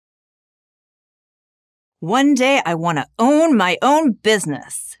One day I want to own my own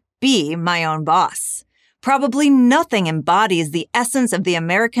business, be my own boss. Probably nothing embodies the essence of the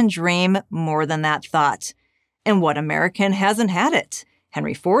American dream more than that thought. And what American hasn't had it?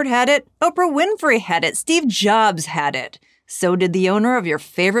 Henry Ford had it, Oprah Winfrey had it, Steve Jobs had it. So did the owner of your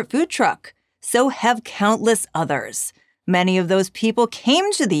favorite food truck. So have countless others. Many of those people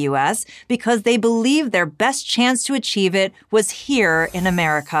came to the U.S. because they believed their best chance to achieve it was here in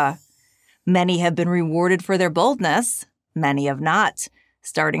America. Many have been rewarded for their boldness. Many have not.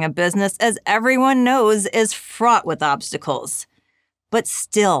 Starting a business, as everyone knows, is fraught with obstacles. But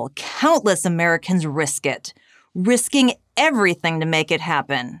still, countless Americans risk it, risking everything to make it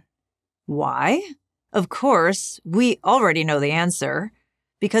happen. Why? Of course, we already know the answer.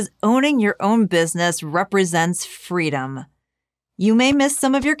 Because owning your own business represents freedom. You may miss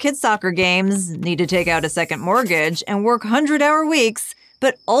some of your kids' soccer games, need to take out a second mortgage, and work 100-hour weeks,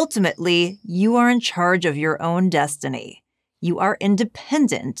 but ultimately, you are in charge of your own destiny. You are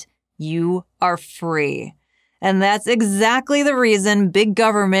independent. You are free. And that's exactly the reason big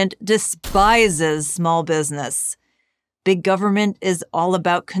government despises small business. Big government is all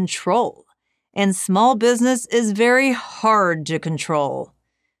about control, and small business is very hard to control.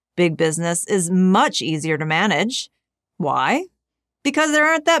 Big business is much easier to manage. Why? Because there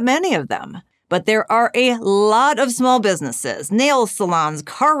aren't that many of them. But there are a lot of small businesses, nail salons,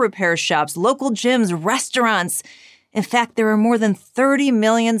 car repair shops, local gyms, restaurants. In fact, there are more than 30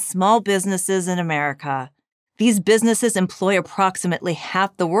 million small businesses in America. These businesses employ approximately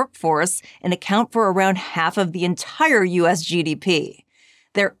half the workforce and account for around half of the entire U.S. GDP.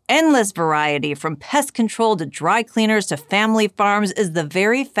 Their endless variety, from pest control to dry cleaners to family farms, is the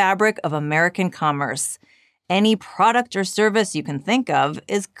very fabric of American commerce. Any product or service you can think of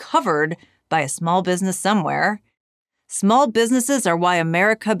is covered by a small business somewhere. Small businesses are why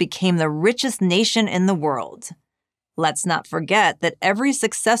America became the richest nation in the world. Let's not forget that every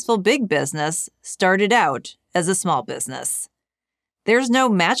successful big business started out as a small business. There's no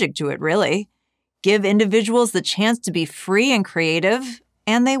magic to it, really. Give individuals the chance to be free and creative,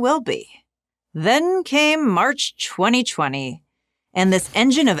 and they will be. Then came March 2020, and this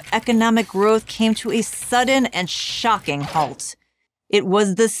engine of economic growth came to a sudden and shocking halt. It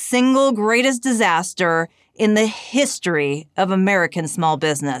was the single greatest disaster in the history of American small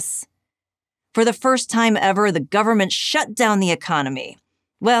business. For the first time ever, the government shut down the economy.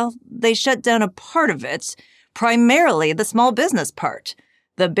 Well, they shut down a part of it, primarily the small business part.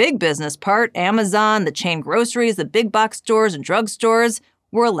 The big business part, Amazon, the chain groceries, the big box stores and drugstores,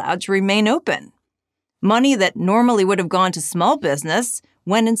 were allowed to remain open. Money that normally would have gone to small business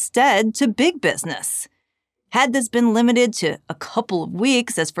went instead to big business. Had this been limited to a couple of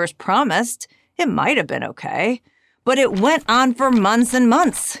weeks as first promised, it might have been okay. But it went on for months and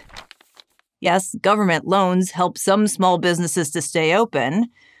months. Yes, government loans helped some small businesses to stay open,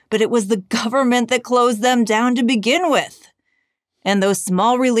 but it was the government that closed them down to begin with. And those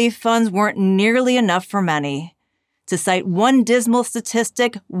small relief funds weren't nearly enough for many. To cite one dismal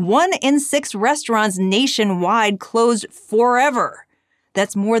statistic, 1 in 6 restaurants nationwide closed forever.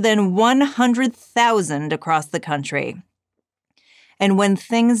 That's more than 100,000 across the country. And when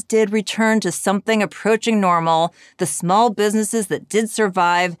things did return to something approaching normal, the small businesses that did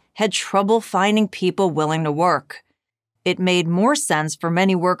survive had trouble finding people willing to work. It made more sense for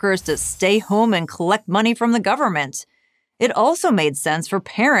many workers to stay home and collect money from the government. It also made sense for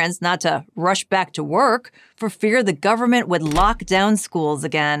parents not to rush back to work for fear the government would lock down schools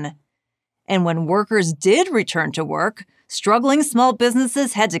again. And when workers did return to work, struggling small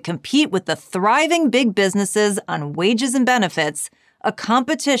businesses had to compete with the thriving big businesses on wages and benefits, a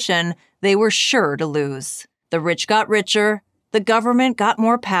competition they were sure to lose. The rich got richer, the government got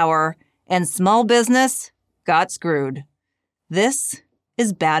more power, and small business got screwed. This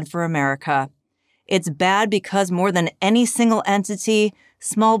is bad for America. It's bad because more than any single entity,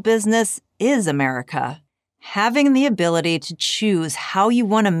 small business is America. Having the ability to choose how you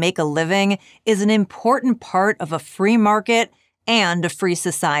want to make a living is an important part of a free market and a free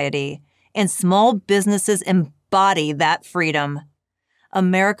society, and small businesses embody that freedom.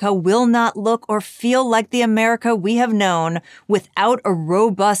 America will not look or feel like the America we have known without a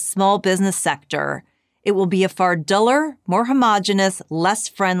robust small business sector. It will be a far duller, more homogeneous, less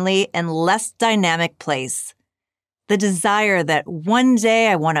friendly, and less dynamic place. The desire that one day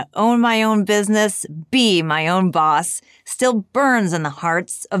I want to own my own business, be my own boss, still burns in the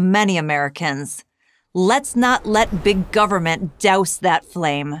hearts of many Americans. Let's not let big government douse that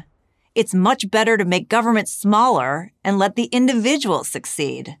flame. It's much better to make government smaller and let the individual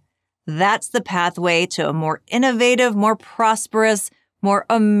succeed. That's the pathway to a more innovative, more prosperous, more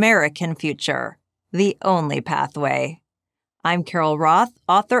American future. the only pathway. I'm Carol Roth,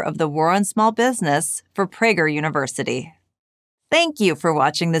 author of The War on Small Business for Prager University. Thank you for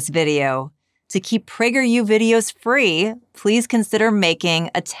watching this video. To keep PragerU videos free, please consider making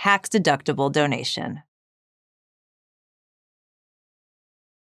a tax-deductible donation.